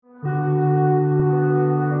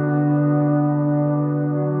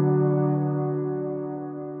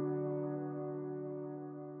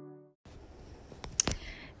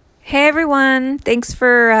everyone. Thanks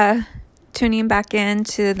for tuning back in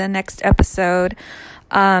to the next episode.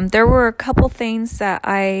 There were a couple things that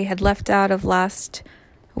I had left out of last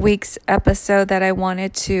week's episode that I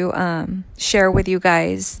wanted to share with you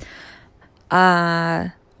guys.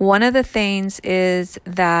 One of the things is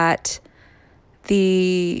that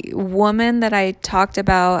the woman that I talked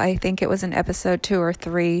about, I think it was in episode 2 or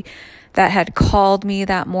 3, that had called me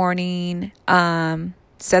that morning,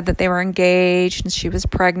 said that they were engaged and she was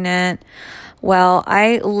pregnant. Well,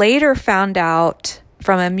 I later found out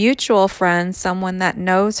from a mutual friend, someone that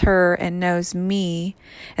knows her and knows me,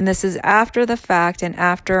 and this is after the fact and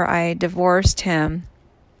after I divorced him,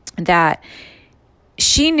 that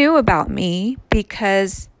she knew about me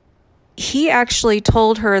because he actually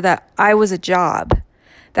told her that I was a job,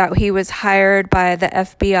 that he was hired by the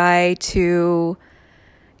FBI to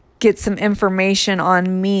get some information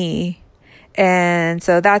on me. And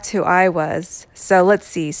so that's who I was. So let's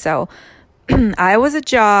see. So I was a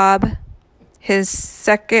job. His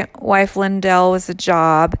second wife, Lindell, was a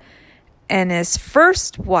job. And his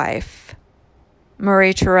first wife,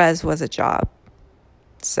 Marie Therese, was a job.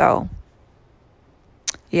 So,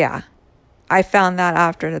 yeah. I found that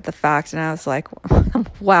after the fact, and I was like,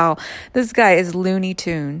 wow, this guy is Looney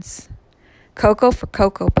Tunes. Cocoa for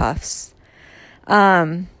Cocoa Puffs.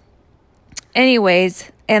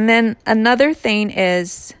 Anyways, and then another thing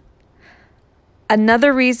is,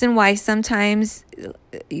 another reason why sometimes,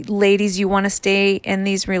 ladies, you want to stay in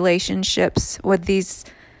these relationships with these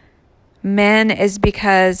men is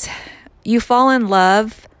because you fall in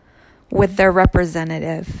love with their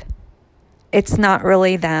representative. It's not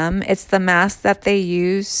really them. It's the mask that they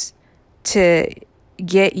use to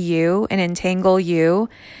get you and entangle you.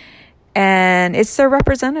 And it's their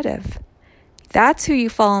representative. That's who you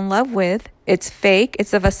fall in love with. It's fake.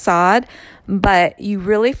 It's a facade. But you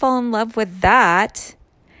really fall in love with that.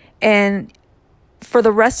 And for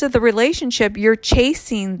the rest of the relationship, you're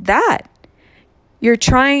chasing that. You're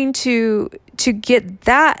trying to get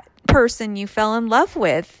that person you fell in love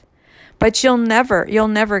with. But you'll never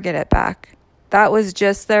get it back. That was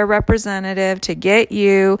just their representative to get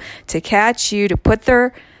you, to catch you, to put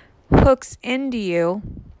their hooks into you.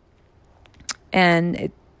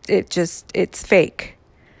 And it's fake.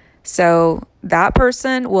 So that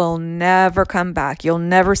person will never come back. You'll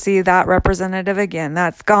never see that representative again.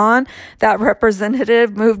 That's gone. That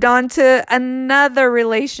representative moved on to another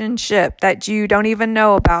relationship that you don't even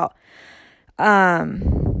know about.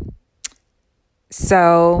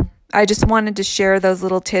 So I just wanted to share those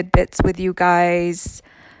little tidbits with you guys.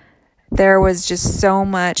 There was just so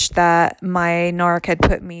much that my narc had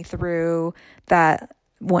put me through that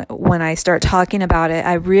when I start talking about it,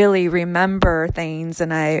 I really remember things,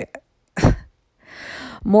 and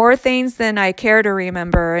more things than I care to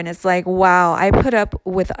remember. And it's like, wow, I put up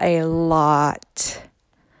with a lot,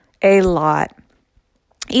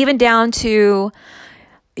 even down to,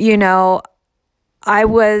 I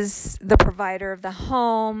was the provider of the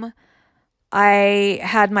home. I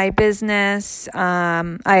had my business.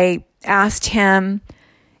 I asked him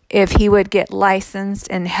if he would get licensed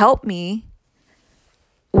and help me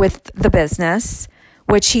with the business,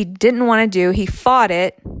 which he didn't want to do. He fought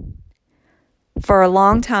it for a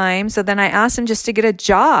long time. So then I asked him just to get a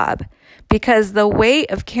job, because the weight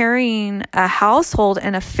of carrying a household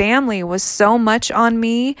and a family was so much on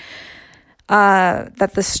me.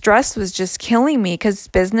 That the stress was just killing me, because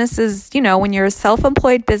business is, when you're a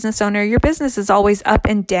self-employed business owner, your business is always up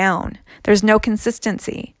and down. There's no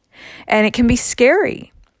consistency, and it can be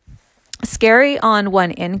scary on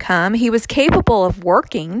one income. He was capable of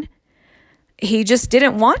working. He just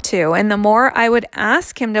didn't want to. And the more I would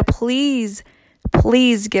ask him to please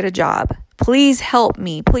get a job, please help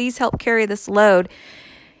me, please help carry this load,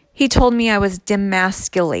 he told me I was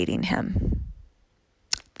demasculating him.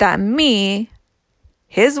 That me,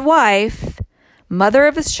 his wife, mother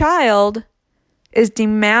of his child, is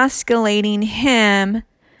demasculating him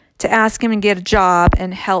to ask him to get a job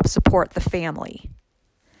and help support the family.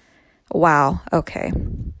 Wow, okay.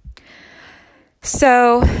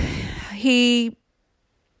 So he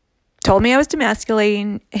told me I was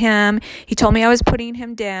demasculating him. He told me I was putting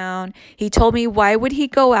him down. He told me, why would he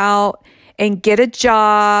go out and get a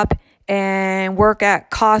job and work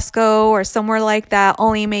at Costco or somewhere like that,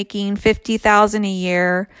 only making $50,000 a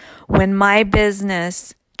year, when my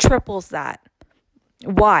business triples that?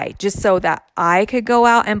 Why? Just so that I could go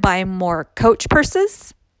out and buy more Coach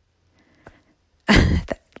purses?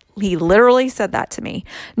 He literally said that to me.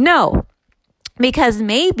 No, Because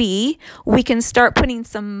maybe we can start putting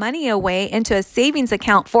some money away into a savings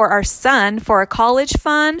account for our son, for a college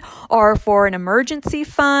fund, or for an emergency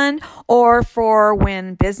fund, or for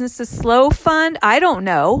when business is slow fund. I don't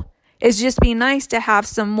know. It's just be nice to have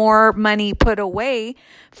some more money put away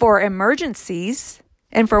for emergencies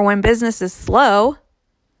and for when business is slow.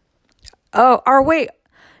 Oh, or wait,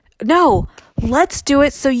 no, let's do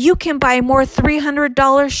it so you can buy more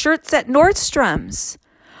 $300 shirts at Nordstrom's.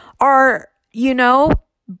 Or,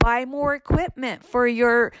 buy more equipment for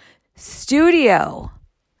your studio.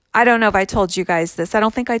 I don't know if I told you guys this. I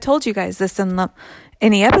don't think I told you guys this in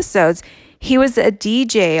any episodes. He was a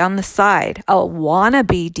DJ on the side, a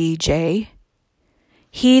wannabe DJ.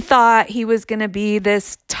 He thought he was going to be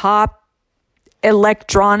this top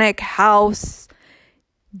electronic house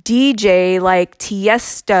DJ like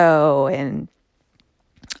Tiesto and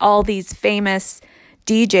all these famous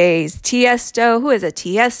DJs. Tiesto, who is it?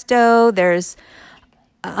 Tiesto. There's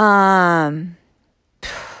I'm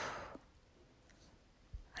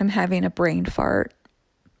having a brain fart.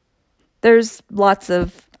 There's lots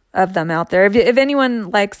of them out there. If anyone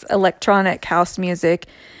likes electronic house music,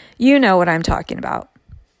 you know what I'm talking about.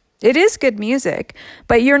 It is good music,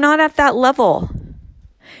 but you're not at that level.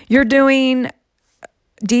 You're doing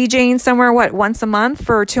DJing somewhere, once a month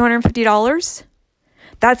for $250?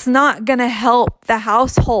 That's not going to help the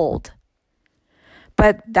household.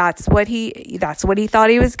 But that's what he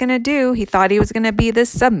thought he was going to do. He thought he was going to be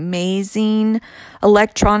this amazing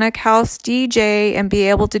electronic house DJ and be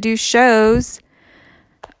able to do shows.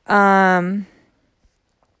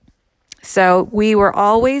 So we were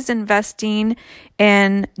always investing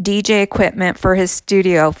in DJ equipment for his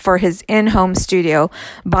studio, for his in-home studio,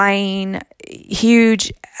 buying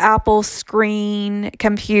huge Apple screen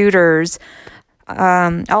computers,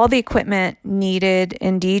 all the equipment needed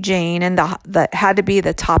in DJing, and the had to be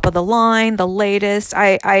the top of the line, the latest.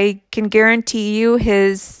 I can guarantee you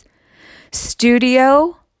his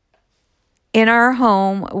studio in our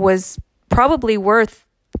home was probably worth,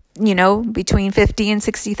 between $50,000 and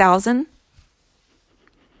 $60,000.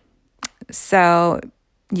 So,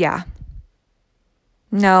 yeah.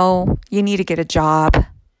 No, you need to get a job.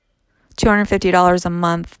 $250 a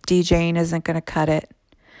month DJing isn't going to cut it.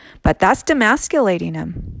 But that's demasculating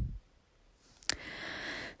him.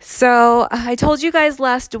 So I told you guys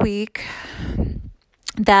last week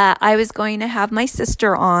that I was going to have my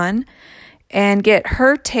sister on and get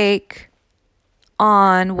her take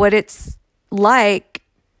on what it's like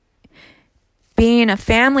being a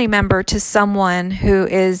family member to someone who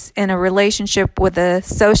is in a relationship with a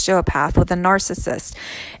sociopath, with a narcissist,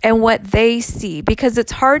 and what they see. Because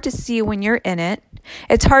it's hard to see when you're in it.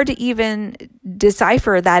 It's hard to even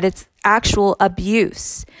decipher that it's actual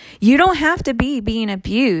abuse. You don't have to be being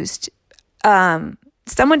abused.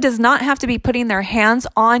 Someone does not have to be putting their hands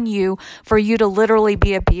on you for you to literally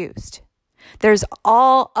be abused. There's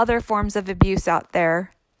all other forms of abuse out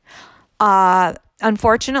there.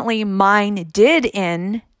 Unfortunately, mine did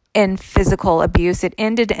end in physical abuse. It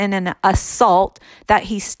ended in an assault that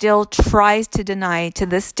he still tries to deny to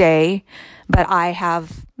this day. But I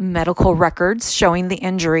have medical records showing the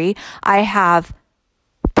injury. I have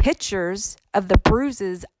pictures of the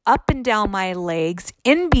bruises up and down my legs,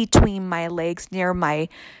 in between my legs, near my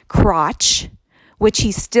crotch, which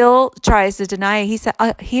he still tries to deny. He said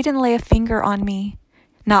he didn't lay a finger on me,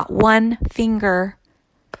 not one finger.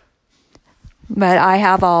 But I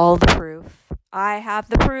have all the proof. I have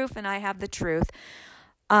the proof and I have the truth.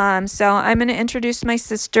 So I'm going to introduce my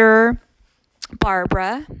sister,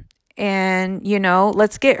 Barbara. And,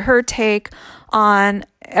 let's get her take on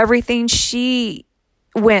everything she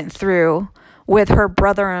went through with her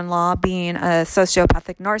brother-in-law being a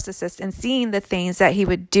sociopathic narcissist and seeing the things that he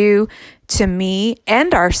would do to me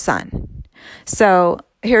and our son. So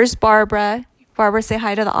here's Barbara. Barbara, say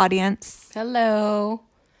hi to the audience. Hello.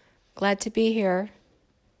 Glad to be here.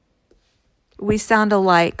 We sound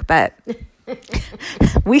alike, but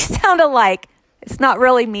we sound alike. It's not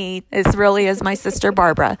really me. It really is my sister,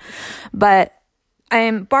 Barbara. But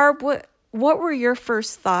Barb, what were your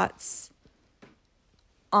first thoughts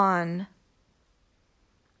on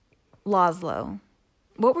Laszlo?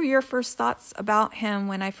 What were your first thoughts about him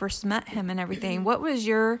when I first met him and everything? What went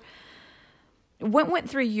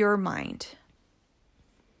through your mind?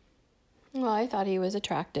 Well, I thought he was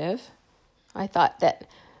attractive. I thought that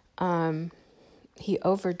he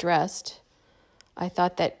overdressed. I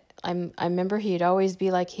thought that I remember he'd always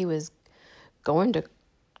be like he was going to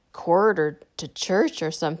court or to church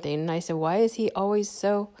or something. And I said, why is he always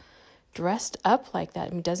so dressed up like that?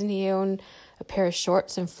 I mean, doesn't he own a pair of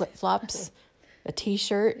shorts and flip-flops, a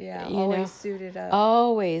T-shirt? Yeah, always suited up.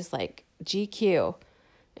 Always like GQ.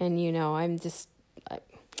 And,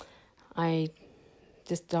 I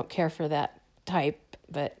just don't care for that type.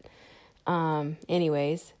 But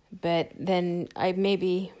anyways, but then I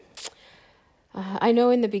know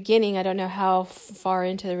in the beginning, I don't know how far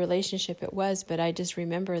into the relationship it was, but I just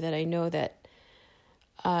remember that I know that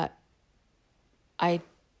I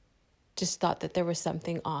just thought that there was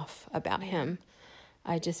something off about him.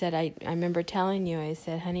 I just said, I remember telling you, I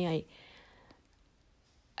said, honey,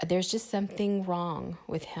 there's just something wrong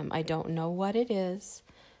with him. I don't know what it is.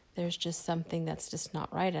 There's just something that's just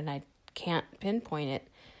not right, and I can't pinpoint it.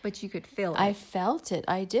 But you could feel it. I felt it.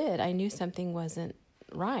 I did. I knew something wasn't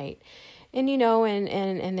right. And,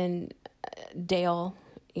 and then Dale,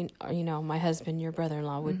 my husband, your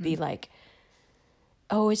brother-in-law, would be like,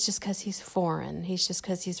 oh, it's just because he's foreign. He's just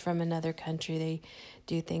because he's from another country. They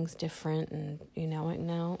do things different. And,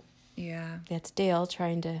 no. Yeah. That's Dale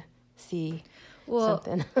trying to see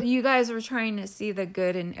something. You guys were trying to see the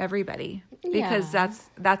good in everybody. Because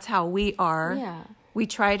that's how we are. Yeah. We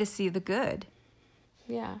try to see the good.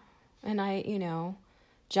 Yeah. And I,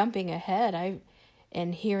 jumping ahead,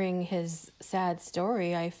 and hearing his sad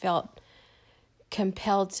story, I felt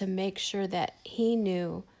compelled to make sure that he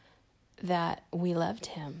knew that we loved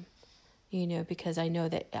him, because I know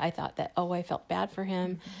that I thought that, I felt bad for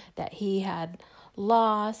him, that he had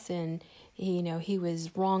loss, and, he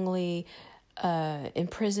was wrongly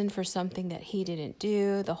imprisoned for something that he didn't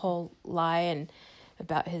do, the whole lie and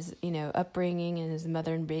about his, upbringing and his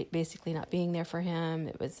mother basically not being there for him.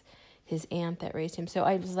 It was his aunt that raised him. So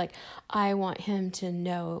I was like, I want him to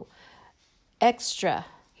know extra.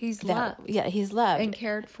 He's loved. Yeah, he's loved. And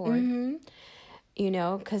cared for. Mm-hmm.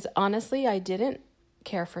 Because honestly, I didn't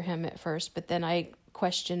care for him at first, but then I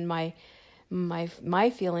questioned my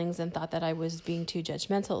feelings and thought that I was being too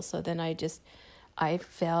judgmental. So then I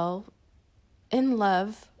fell in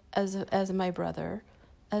love as my brother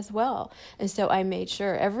as well. And so I made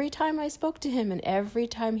sure every time I spoke to him and every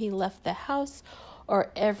time he left the house or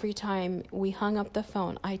every time we hung up the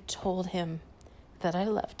phone, I told him that I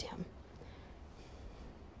loved him.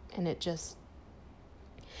 And it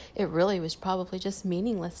really was probably just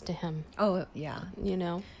meaningless to him. Oh, yeah.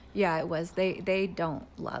 Yeah, it was. They don't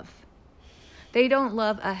love. They don't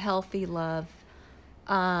love a healthy love.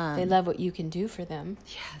 They love what you can do for them.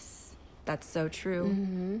 Yes. That's so true.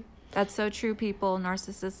 Mm-hmm. That's so true, people.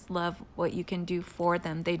 Narcissists love what you can do for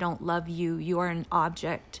them. They don't love you. You are an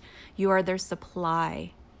object. You are their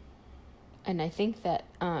supply. And I think that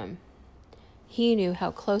he knew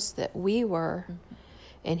how close that we were,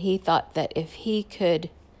 and he thought that if he could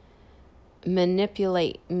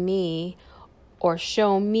manipulate me or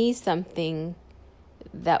show me something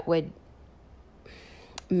that would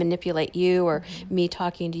manipulate you or me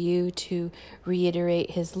talking to you to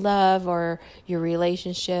reiterate his love or your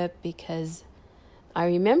relationship, because I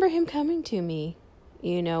remember him coming to me,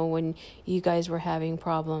 when you guys were having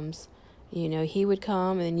problems, he would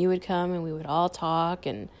come and then you would come and we would all talk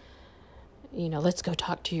and, let's go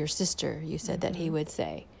talk to your sister. You said that he would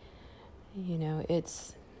say,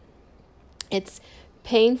 it's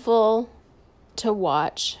painful to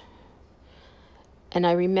watch. And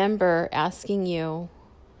I remember asking you,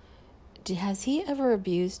 has he ever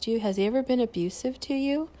abused you? Has he ever been abusive to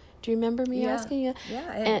you? Do you remember me asking you?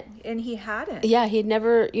 Yeah, and he hadn't. Yeah, he'd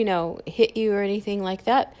never, hit you or anything like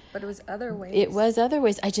that. But it was other ways. It was other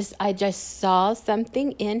ways. I just saw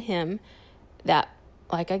something in him that,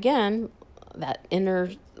 like, again, that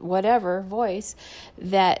inner whatever voice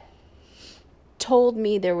that told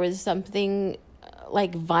me there was something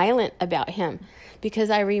like violent about him, because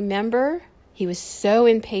I remember he was so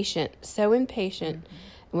impatient.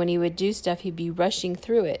 When he would do stuff, he'd be rushing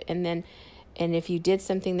through it. And if you did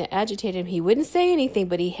something that agitated him, he wouldn't say anything,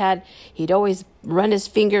 but he'd always run his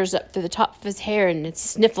fingers up to the top of his hair and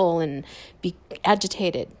sniffle and be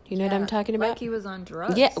agitated. You know what I'm talking about? Like he was on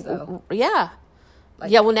drugs. Yeah. So. Yeah.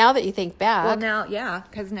 Well, now that you think back. Well, now,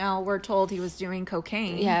 because now we're told he was doing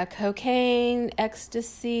cocaine. Yeah, cocaine,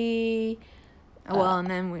 ecstasy. Well, and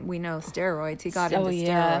then we know steroids. He got into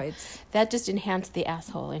steroids. That just enhanced the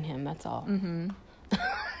asshole in him, that's all. Mm-hmm.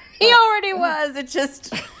 He already was. It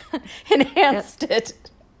just enhanced it.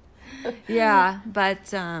 Yeah,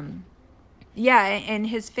 but and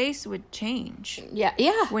his face would change.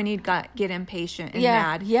 Yeah. When he'd get impatient and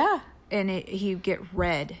mad. Yeah. And he'd get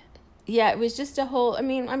red. Yeah, it was just a whole. I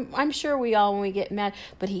mean, I'm sure we all, when we get mad,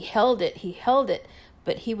 but he held it,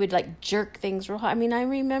 but he would like jerk things real hard. I mean, I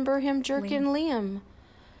remember him jerking Liam.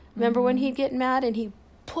 Remember when he'd get mad and he'd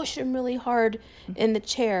push him really hard in the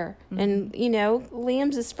chair, and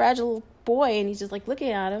Liam's this fragile boy, and he's just like looking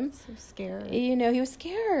at him, so scared. He was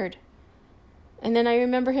scared, And then I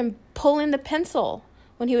remember him pulling the pencil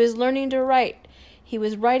when he was learning to write. He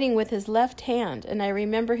was writing with his left hand, and I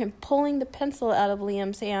remember him pulling the pencil out of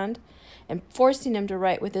Liam's hand and forcing him to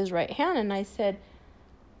write with his right hand. And I said,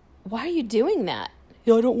 why are you doing that?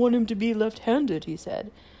 I don't want him to be left-handed, he said.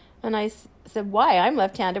 And I said, why? I'm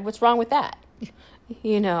left-handed. What's wrong with that?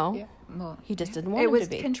 Yeah. Well, he just didn't want him to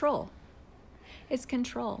be. It was control. It's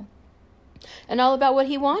control. And all about what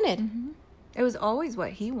he wanted. Mm-hmm. It was always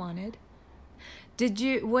what he wanted.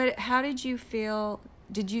 How did you feel?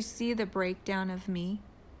 Did you see the breakdown of me?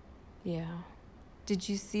 Yeah. Did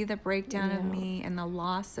you see the breakdown of me and the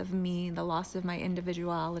loss of my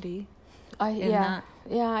individuality? Yeah,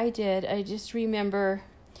 I did. I just remember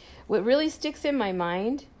what really sticks in my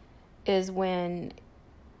mind is when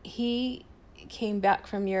he came back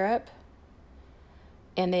from Europe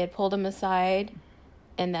and they had pulled him aside,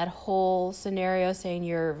 and that whole scenario saying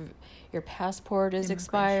your passport is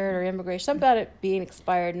expired or immigration, something about it being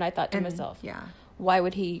expired. And I thought to myself, why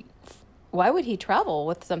would he travel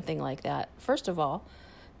with something like that, first of all?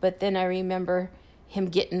 But then I remember him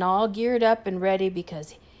getting all geared up and ready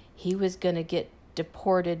because he was going to get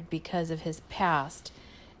deported because of his past.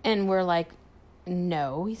 And we're like,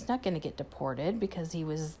 no, he's not going to get deported because he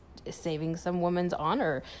was saving some woman's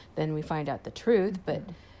honor. Then we find out the truth.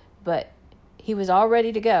 Mm-hmm. But he was all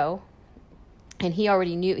ready to go. And he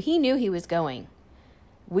already knew. He knew he was going.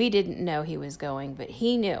 We didn't know he was going, but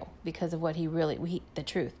he knew because of what the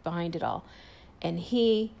truth behind it all. And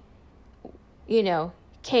he,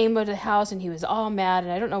 came to the house and he was all mad.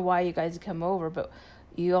 And I don't know why you guys had come over, but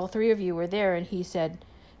all three of you were there. And he said,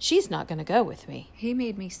 she's not going to go with me. He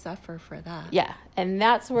made me suffer for that. Yeah. And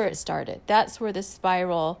that's where it started. That's where the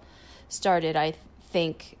spiral started, I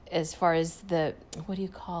think, as far as what do you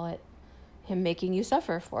call it? Him making you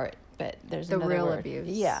suffer for it. But there's the another real word. Abuse.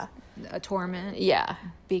 Yeah. A torment. Yeah.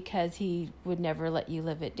 Because he would never let you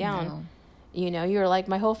live it down. No. You're like,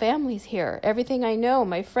 my whole family's here. Everything I know,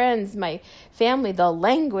 my friends, my family, the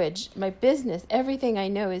language, my business, everything I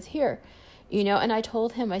know is here. And I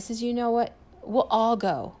told him, I says, you know what? We'll all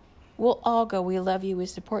go. We'll all go. We love you. We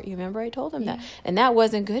support you. Remember, I told him that. And that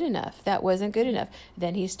wasn't good enough.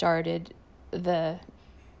 Then he started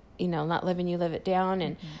not living you live it down.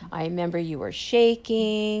 And I remember you were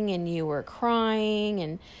shaking and you were crying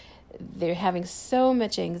and they're having so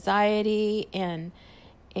much anxiety and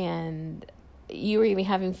you were even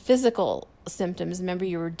having physical symptoms. Remember,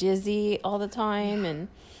 you were dizzy all the time and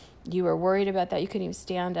you were worried about that. You couldn't even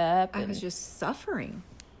stand up. I was just suffering.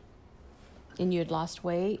 And you had lost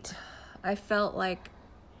weight. I felt like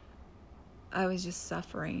I was just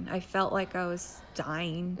suffering. I felt like I was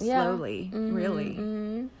dying slowly, really.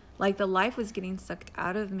 Mm-hmm. Like the life was getting sucked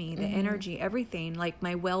out of me, the energy, everything. Like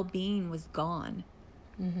my well-being was gone.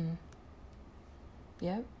 Mm-hmm.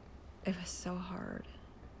 Yep. It was so hard.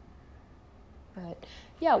 But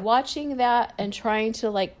yeah, watching that and trying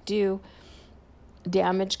to do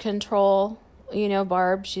damage control,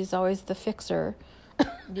 Barb, she's always the fixer.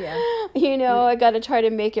 Yeah. I got to try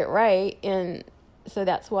to make it right. And so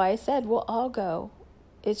that's why I said, we'll all go.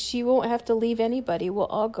 She won't have to leave anybody. We'll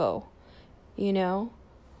all go,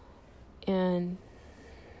 and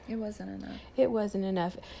it wasn't enough. It wasn't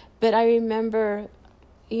enough. But I remember,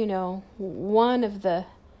 one of the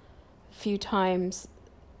few times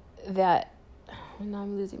that, now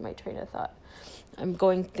I'm losing my train of thought. I'm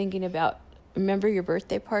thinking about, remember your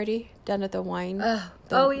birthday party down at the wine? Yeah.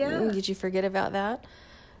 Did you forget about that?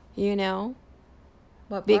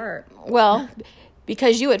 What part? Well,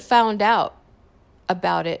 because you had found out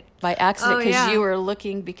about it by accident because you were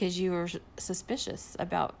looking, because you were suspicious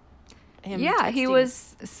about him. Yeah, texting. He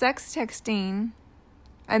was sex texting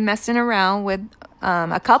and messing around with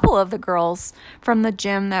a couple of the girls from the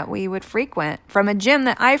gym that we would frequent, from a gym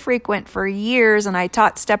that I frequent for years, and I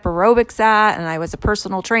taught step aerobics at, and I was a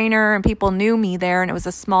personal trainer, and people knew me there, and it was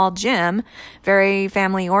a small gym, very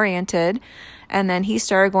family oriented. And then he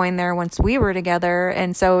started going there once we were together,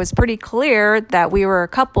 and so it was pretty clear that we were a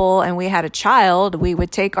couple and we had a child. We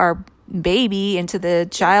would take our baby into the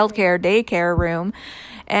childcare daycare room,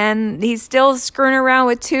 and he's still screwing around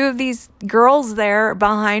with two of these girls there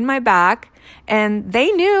behind my back, and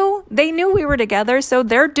they knew we were together, so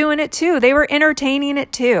they're doing it too. They were entertaining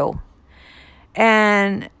it too.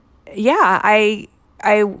 And yeah, I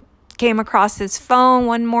came across his phone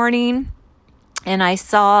one morning, and I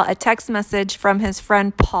saw a text message from his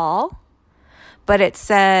friend Paul, but it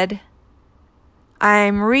said,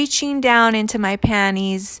 "I'm reaching down into my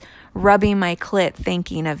panties, rubbing my clit,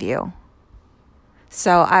 thinking of you."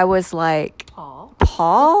 So I was like,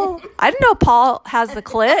 Paul? I didn't know Paul has the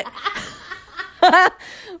clit.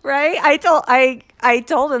 Right? I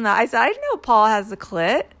told him that. I said, I didn't know Paul has a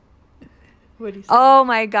clit. What do you say? Oh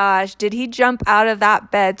my gosh, did he jump out of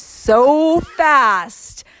that bed so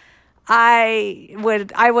fast? I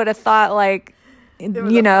would have thought like,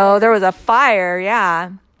 there was a fire,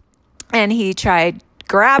 yeah. And he tried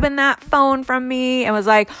grabbing that phone from me and was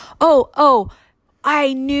like, oh,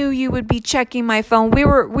 I knew you would be checking my phone. We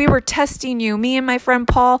were testing you. Me and my friend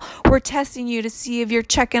Paul were testing you to see if you're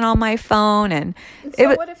checking on my phone. And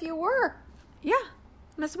so what if you were? Yeah,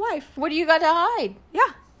 I'm his wife. What do you got to hide?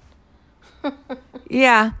 Yeah.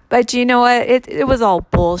 Yeah, but you know what? It was all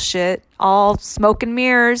bullshit. All smoke and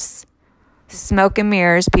mirrors. Smoke and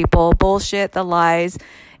mirrors, people. Bullshit, the lies.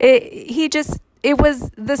 It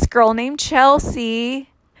was this girl named Chelsea.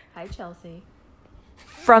 Hi, Chelsea.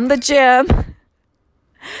 From the gym.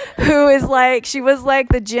 She was like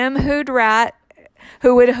the gym hood rat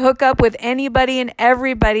who would hook up with anybody and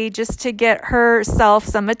everybody just to get herself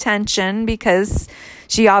some attention because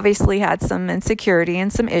she obviously had some insecurity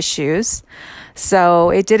and some issues. So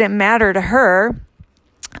it didn't matter to her.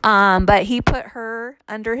 But he put her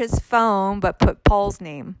under his phone, but put Paul's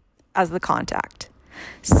name as the contact.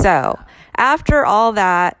 So after all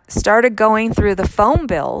that, started going through the phone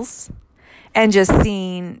bills and just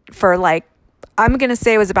seeing for I'm going to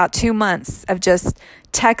say it was about 2 months of just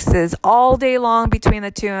texts all day long between the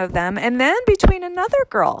two of them. And then between another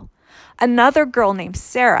girl named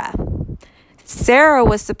Sarah. Sarah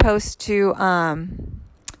was supposed to,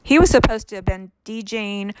 he was supposed to have been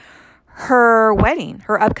DJing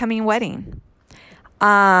her upcoming wedding.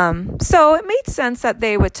 So it made sense that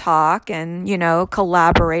they would talk and,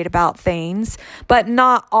 collaborate about things, but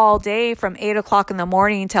not all day from 8 o'clock in the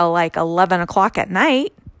morning till 11 o'clock at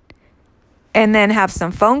night. And then have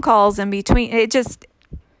some phone calls in between. It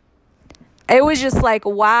was just like,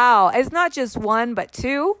 wow. It's not just one, but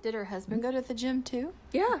two. Did her husband go to the gym too?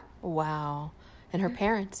 Yeah. Wow. And her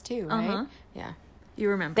parents too, right? Uh-huh. Yeah. You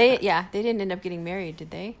remember they didn't end up getting married,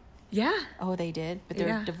 did they? Yeah. Oh, they did? But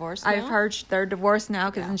they're divorced now? I've heard they're divorced now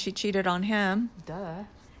because then she cheated on him. Duh.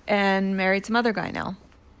 And married some other guy now.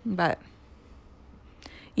 But,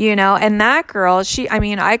 and that girl,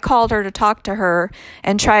 I called her to talk to her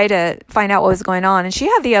and try to find out what was going on. And she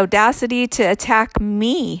had the audacity to attack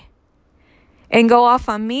me and go off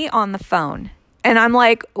on me on the phone. And I'm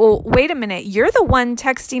like, well, wait a minute. You're the one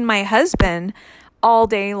texting my husband all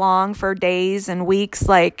day long for days and weeks.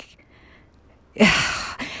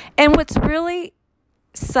 And what's really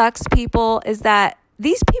sucks, people, is that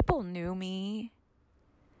these people knew me.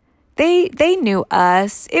 They knew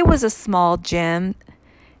us. It was a small gym.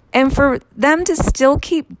 And for them to still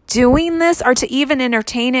keep doing this or to even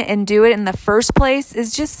entertain it and do it in the first place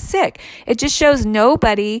is just sick. It just shows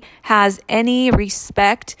nobody has any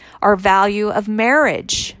respect or value of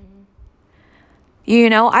marriage.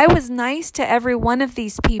 I was nice to every one of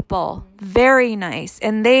these people. Very nice.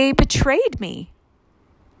 And they betrayed me.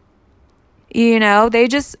 They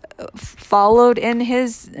just followed in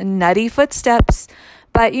his nutty footsteps.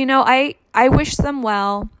 But, I wish them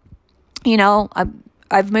well.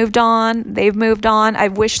 I've moved on. They've moved on.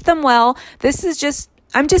 I've wished them well.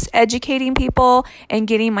 I'm just educating people and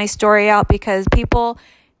getting my story out because people,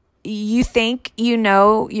 you think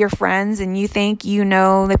your friends and you think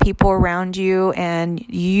the people around you and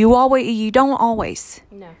you don't always.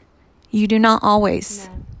 No. You do not always.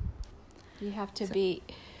 No. You have to be,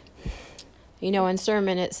 in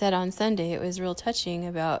sermon it said on Sunday, it was real touching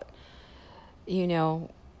about,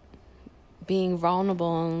 being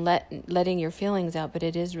vulnerable and letting your feelings out, but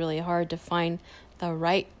it is really hard to find the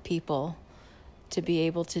right people to be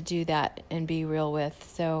able to do that and be real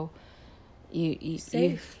with. So you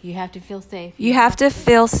have to feel safe. You have to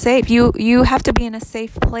feel safe. You have to be in a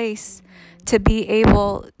safe place to be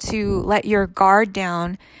able to let your guard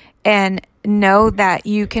down and know that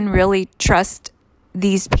you can really trust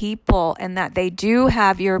these people and that they do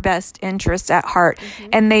have your best interests at heart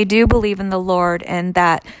and they do believe in the Lord and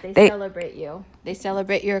that they celebrate you. They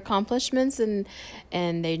celebrate your accomplishments and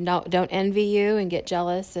they don't envy you and get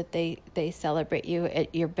jealous that they celebrate you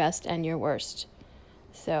at your best and your worst.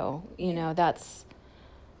 So, that's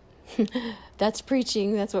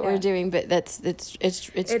preaching. That's what we're doing, but it's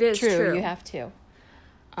true. You have to.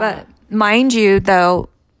 But mind you, though,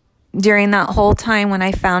 during that whole time when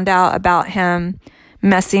I found out about him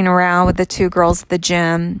messing around with the two girls at the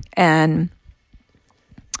gym and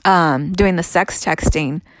doing the sex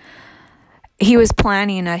texting, he was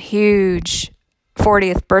planning a huge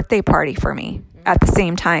 40th birthday party for me at the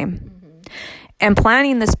same time. And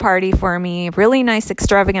planning this party for me, really nice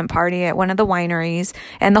extravagant party at one of the wineries.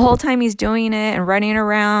 And the whole time he's doing it and running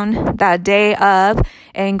around that day of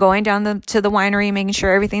and going down to the winery, making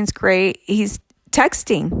sure everything's great, he's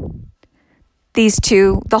texting these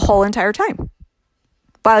two the whole entire time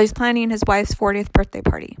while he's planning his wife's 40th birthday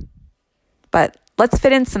party. But let's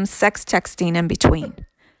fit in some sex texting in between.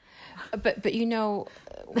 But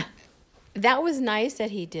that was nice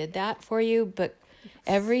that he did that for you, but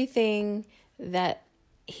everything that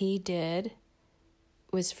he did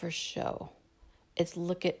was for show. It's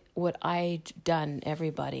look at what I done,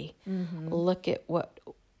 everybody. Mm-hmm. Look at what,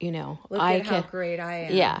 how great I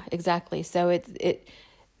am. Yeah, exactly. So it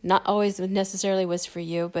not always necessarily was for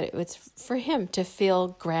you, but it was for him to feel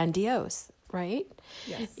grandiose, right?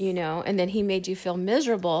 Yes. And then he made you feel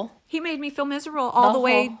miserable. He made me feel miserable all the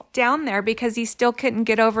way down there because he still couldn't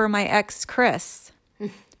get over my ex, Chris.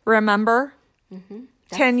 Remember? Mm-hmm.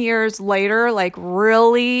 10 years later, like,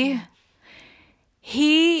 really?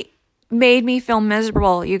 He made me feel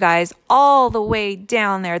miserable, you guys, all the way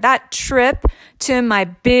down there. That trip to my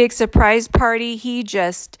big surprise party, he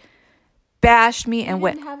just bashed me and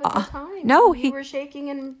went. Didn't have a good time. No, you were shaking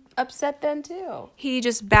and upset then too. He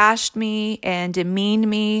just bashed me and demeaned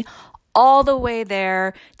me all the way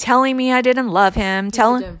there, telling me I didn't love him. He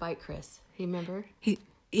had to invite Chris. You remember?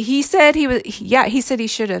 He said he said he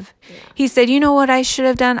should have. Yeah. He said, you know what I should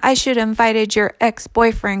have done? I should have invited your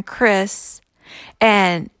ex-boyfriend, Chris,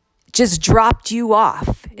 and just dropped you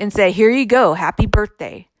off and said, here you go, happy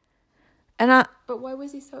birthday. But why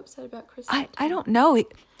was he so upset about Chris? I don't know.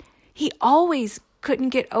 He always couldn't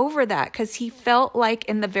get over that because he felt like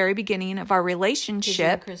in the very beginning of our relationship, you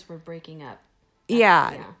and Chris were breaking up.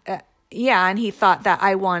 Yeah. And he thought that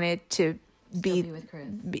I wanted to be with Chris.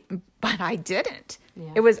 But I didn't.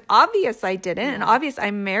 Yeah. It was obvious I didn't. Yeah. And obvious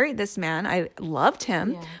I married this man. I loved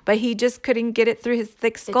him, but he just couldn't get it through his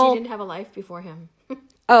thick skull. That you didn't have a life before him.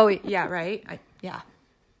 Oh, yeah, right.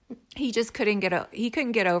 He just couldn't get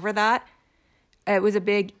over that. I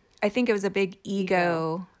think it was a big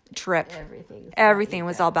ego trip. Everything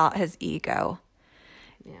was all about his ego.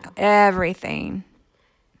 Yeah. Everything.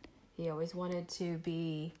 He always wanted to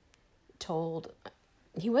be told.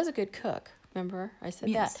 He was a good cook. Remember? I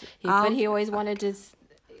said that. But he always wanted to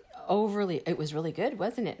overly. It was really good,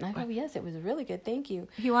 wasn't it? And I go, yes, it was really good. Thank you.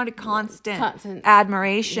 He wanted constant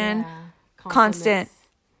admiration, constant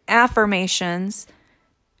affirmations.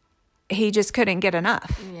 He just couldn't get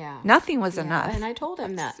enough. Yeah. Nothing was enough. And I told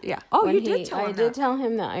him that. Yeah. Oh, you did tell him that. I did tell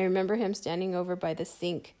him that. I remember him standing over by the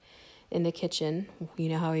sink in the kitchen. You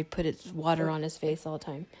know how he put his water on his face all the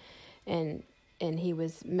time. And he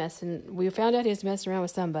was messing. We found out he was messing around with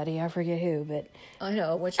somebody. I forget who, but I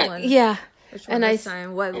know which one. Yeah. Which one this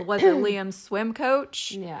time? Was it Liam's swim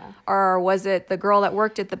coach? Yeah. Or was it the girl that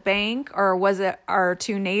worked at the bank? Or was it our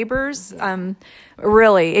two neighbors? Yeah.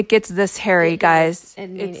 Really, it gets this hairy, guys.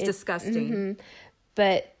 It's disgusting. Mm-hmm.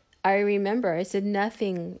 But I remember I said,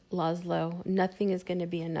 nothing, Laszlo, nothing is going to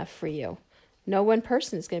be enough for you. No one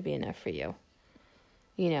person is going to be enough for you.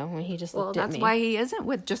 When he just looked at me. Well, that's why he isn't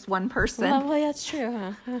with just one person. Well, that's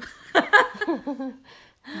true, huh?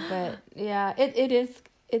 But, yeah,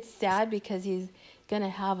 it's sad because he's going to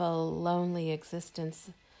have a lonely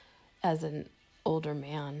existence as an older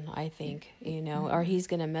man, I think, or he's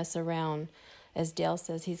going to mess around, as Dale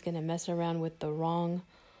says, he's going to mess around with the wrong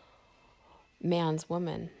man's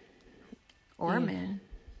woman. Or men.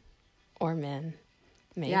 Or men,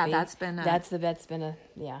 maybe. Yeah, that's been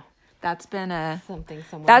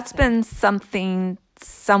something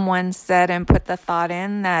someone said and put the thought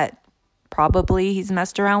in that probably he's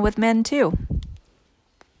messed around with men too.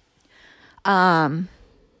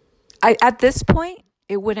 At this point,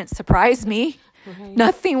 it wouldn't surprise me. Right.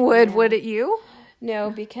 Nothing would it you? No,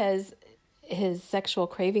 because his sexual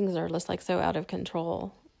cravings are just so out of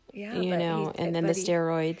control. Yeah, and then the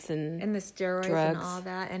steroids and drugs and all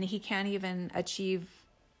that, and he can't even achieve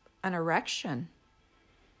an erection.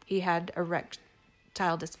 He had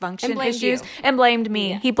erectile dysfunction issues and blamed me.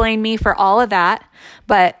 Yeah. He blamed me for all of that.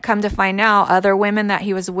 But come to find out, other women that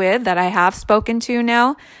he was with that I have spoken to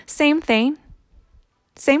now, same thing.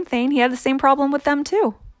 He had the same problem with them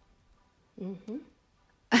too. Mm-hmm.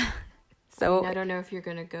 So I don't know if you're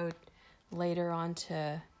going to go later on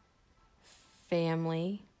to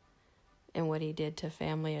family and what he did to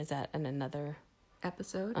family. Is that in another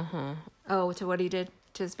episode? Uh-huh. Oh, to what he did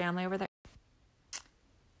to his family over there?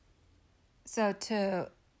 So to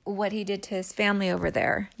what he did to his family over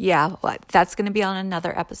there. Yeah, that's going to be on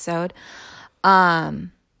another episode.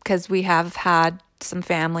 Because we have had some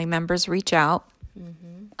family members reach out.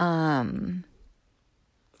 Mm-hmm.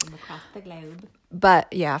 From across the globe.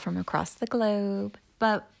 But yeah, from across the globe.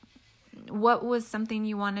 But what was something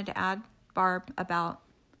you wanted to add, Barb, about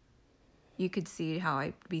you could see how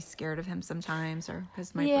I'd be scared of him sometimes, or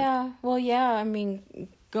because I mean,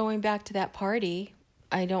 going back to that party,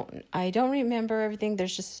 I don't remember everything.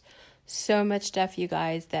 There's just so much stuff, you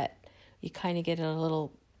guys, that you kind of get a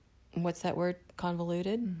little, what's that word?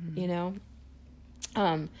 Convoluted, you know?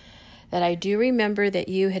 That I do remember that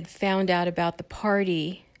you had found out about the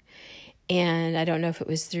party, and I don't know if it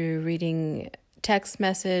was through reading text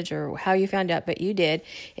message or how you found out, but you did.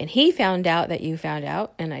 And he found out that you found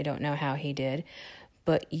out, and I don't know how he did,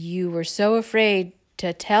 but you were so afraid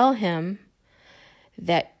to tell him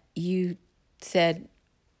that you said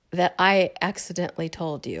that I accidentally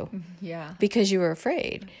told you. Yeah. Because you were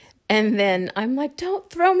afraid. And then I'm like, don't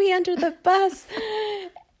throw me under the bus.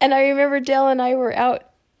 And I remember Dale and I were out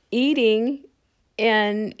eating,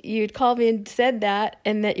 and you'd called me and said that,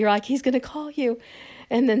 and that you're like, he's going to call you.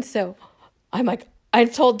 And then so I'm like, I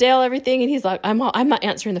told Dale everything, and he's like, I'm not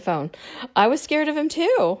answering the phone. I was scared of him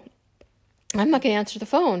too. I'm not going to answer the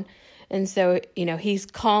phone. And so, you know, he's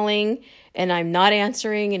calling and I'm not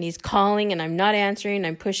answering, and he's calling and I'm not answering, and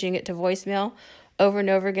I'm pushing it to voicemail over and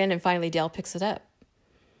over again. And finally Dale picks it up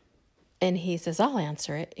and he says, I'll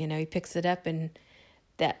answer it. You know, he picks it up, and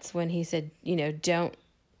that's when he said, you know, don't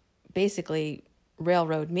basically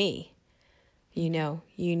railroad me. You know,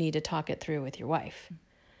 you need to talk it through with your wife.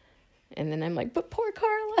 And then I'm like, but poor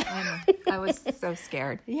Carla. I know. I was so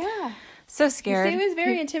scared. Yeah. So scared. He was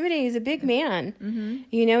very intimidating. He's a big man,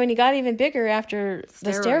 you know, and he got even bigger after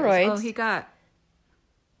the steroids. Oh,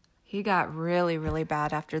 he got really, really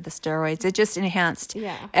bad after the steroids. It just enhanced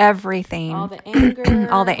everything. All the anger.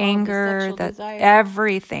 all the anger,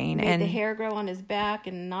 everything. Made and the hair grow on his back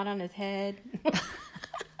and not on his head.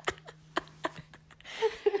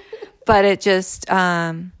 But it just,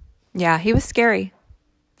 he was scary.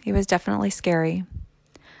 He was definitely scary.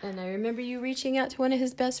 And I remember you reaching out to one of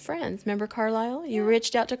his best friends. Remember Carlisle? You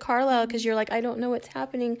reached out to Carlisle because you're like, I don't know what's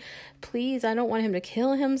happening. Please, I don't want him to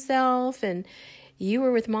kill himself. And you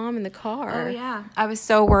were with Mom in the car. Oh, yeah. I was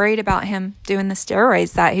so worried about him doing the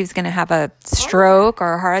steroids that he was going to have a stroke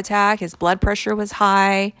or a heart attack. His blood pressure was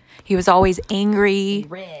high. He was always angry.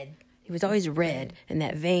 Red. He was always red in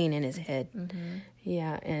that vein in his head.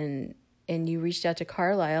 Yeah, and you reached out to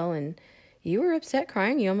Carlisle, and you were upset,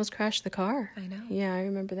 crying. You almost crashed the car. I know. Yeah, I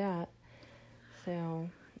remember that. So.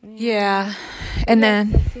 Yeah. And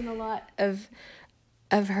then I've seen a lot of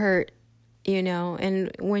hurt, you know.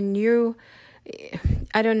 And when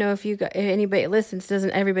I don't know if anybody listens.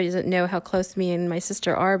 Everybody doesn't know how close me and my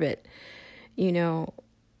sister are, but you know,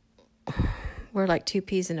 we're like two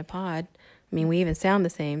peas in a pod. I mean, we even sound the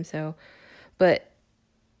same. So, but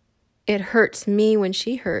it hurts me when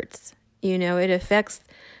she hurts. You know, it affects,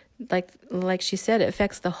 like she said, it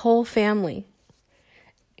affects the whole family.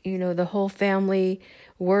 You know, the whole family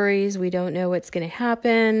worries. We don't know what's going to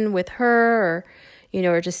happen with her, or, you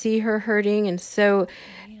know, or to see her hurting and so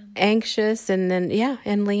anxious. And then,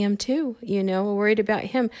 and Liam too, you know, worried about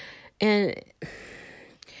him. And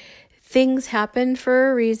things happen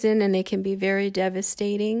for a reason, and they can be very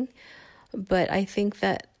devastating. But I think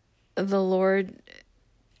that the Lord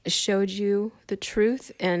showed you the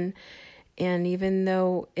truth, and even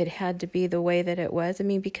though it had to be the way that it was, I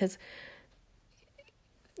mean, because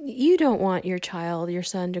you don't want your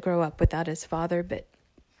son to grow up without his father, but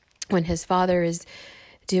when his father is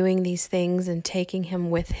doing these things and taking him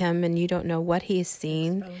with him, and you don't know what he's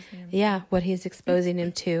seen, what he's exposing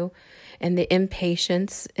him to, and the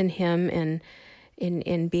impatience in him, and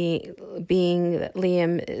in being that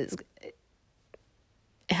Liam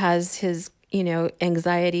has his, you know,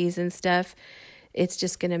 anxieties and stuff, it's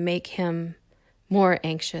just going to make him more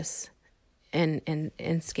anxious and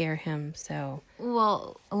scare him. So,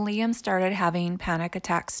 well, Liam started having panic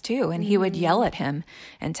attacks too, and he would yell at him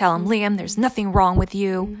and tell him, Liam, there's nothing wrong with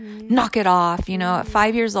you. Knock it off. You know, at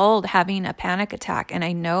 5 years old, having a panic attack. And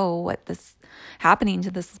I know what this happening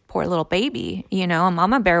to this poor little baby, you know, and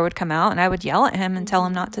Mama Bear would come out and I would yell at him and tell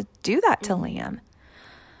him not to do that to Liam.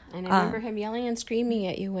 And I remember him yelling and screaming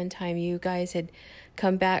at you one time. You guys had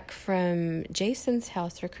come back from Jason's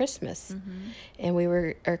house for Christmas. And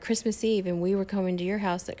or Christmas Eve, and we were coming to your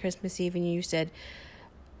house at Christmas Eve, and you said,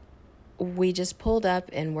 we just pulled up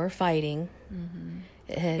and we're fighting.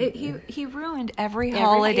 He ruined every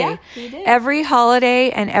holiday. Yeah, he did. Every holiday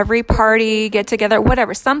and every party, get together,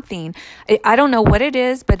 whatever, something. I don't know what it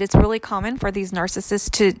is, but it's really common for these narcissists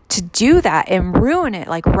to do that and ruin it,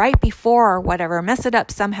 like right before or whatever, mess it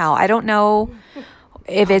up somehow. I don't know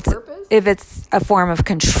if it's a form of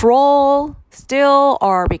control still,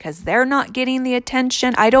 or because they're not getting the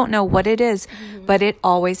attention. I don't know what it is, but it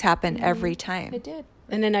always happened every time. It did.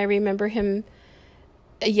 And then I remember him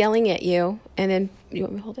yelling at you, and then, you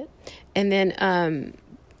want me to hold it? And then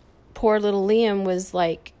poor little Liam was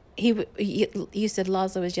like, you said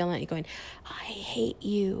Laszlo was yelling at you going, I hate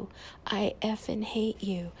you. I effing hate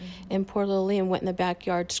you. Mm-hmm. And poor little Liam went in the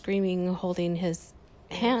backyard screaming, holding his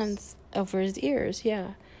hands over his ears.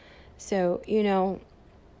 Yeah. So,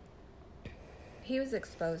 he was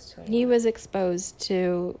exposed to a lot. He was exposed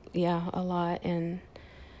to, a lot. And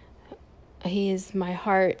he is my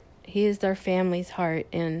heart. He is our family's heart.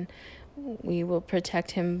 And we will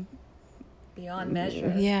protect him beyond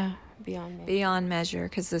measure. Yeah. Beyond measure,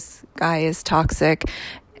 because this guy is toxic.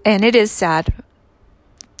 And it is sad.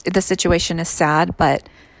 The situation is sad, but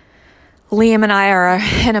Liam and I are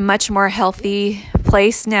in a much more healthy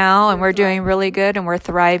place now, and we're doing really good, and we're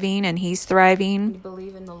thriving, and he's thriving. We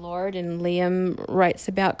believe in the Lord, and Liam writes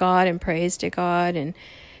about God and prays to God and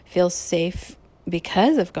feels safe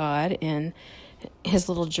because of God, and his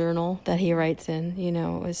little journal that he writes in,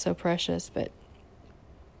 is so precious. But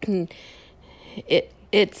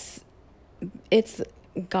it's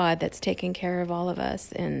God that's taking care of all of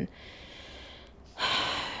us, and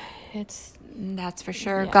that's for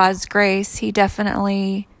sure. Yeah. God's grace. He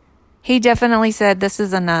definitely said, this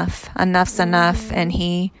is enough. Enough's enough. And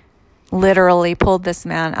he literally pulled this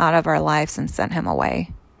man out of our lives and sent him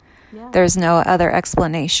away. Yeah. There's no other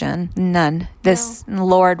explanation. None. This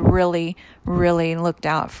Lord really, really looked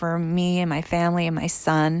out for me and my family and my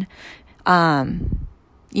son.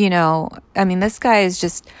 This guy is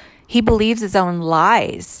just, he believes his own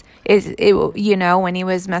lies. When he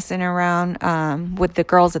was messing around with the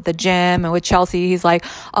girls at the gym and with Chelsea, he's like,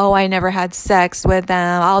 oh, I never had sex with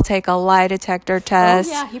them. I'll take a lie detector test.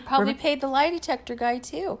 Oh, yeah. He probably paid the lie detector guy,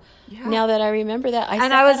 too. Yeah. Now that I remember that, I set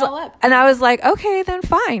that all up. And I was like, okay, then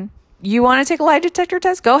fine. You want to take a lie detector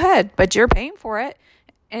test? Go ahead. But you're paying for it.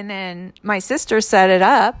 And then my sister set it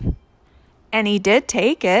up, and he did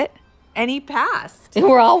take it. And he passed. And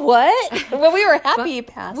we're all, what? Well, we were happy he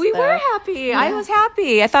passed. We were happy. Yeah. I was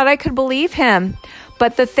happy. I thought I could believe him.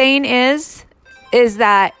 But the thing is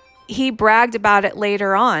that he bragged about it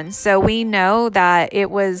later on. So we know that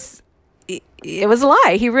it was a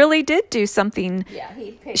lie. He really did do something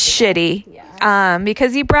shitty. Yeah.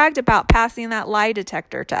 Because he bragged about passing that lie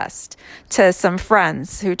detector test to some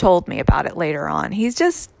friends who told me about it later on.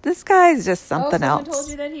 This guy's just something else. Someone told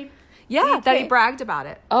you that he bragged about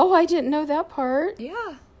it. Oh, I didn't know that part.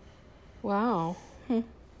 Yeah. Wow.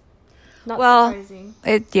 Not surprising.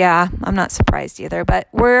 I'm not surprised either. But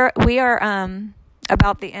we are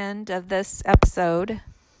about the end of this episode.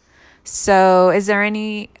 So, is there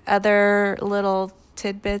any other little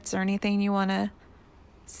tidbits or anything you want to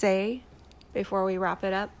say before we wrap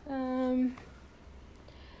it up?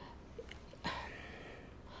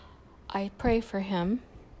 I pray for him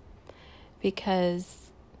because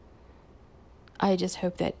I just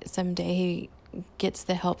hope that someday he gets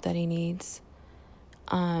the help that he needs.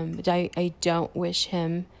 But I don't wish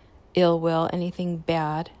him ill will, anything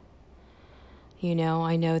bad.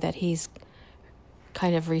 I know that he's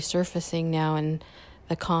kind of resurfacing now in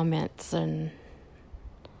the comments, and,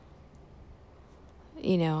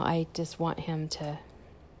 I just want him to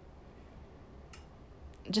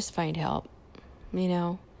just find help,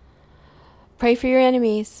 Pray for your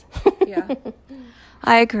enemies. Yeah.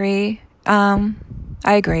 I agree.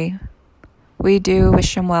 We do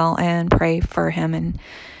wish him well and pray for him and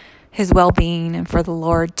his well-being, and for the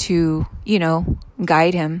Lord to,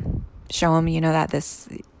 guide him, show him, that this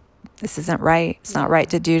isn't right. It's not right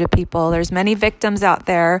to do to people. There's many victims out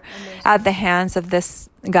there at the hands of this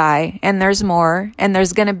guy, and there's more, and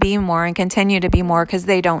there's going to be more and continue to be more because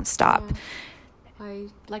they don't stop.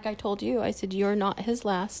 Like I told you, I said, you're not his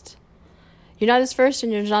last. You're not his first,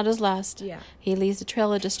 and you're not his last. Yeah. He leaves a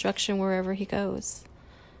trail of destruction wherever he goes.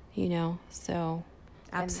 So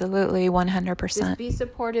absolutely 100%. Just be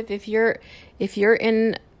supportive. If you're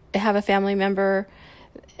have a family member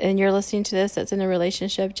and you're listening to this that's in a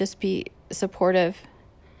relationship, just be supportive.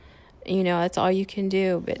 That's all you can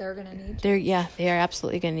do. But they're gonna need you. They are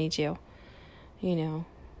absolutely gonna need you.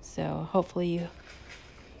 So hopefully you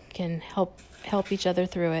can help each other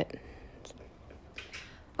through it.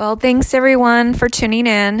 Well, thanks everyone for tuning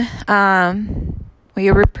in. We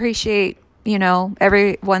appreciate,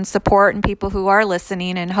 everyone's support and people who are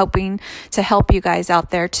listening, and hoping to help you guys out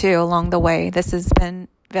there too along the way. This has been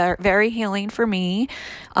very, very healing for me,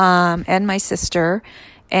 and my sister.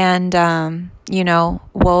 And, I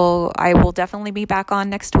will definitely be back on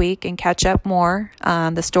next week and catch up more.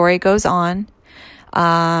 The story goes on.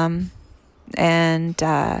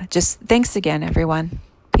 Just thanks again, everyone.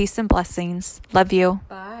 Peace and blessings. Love you.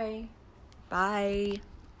 Bye. Bye.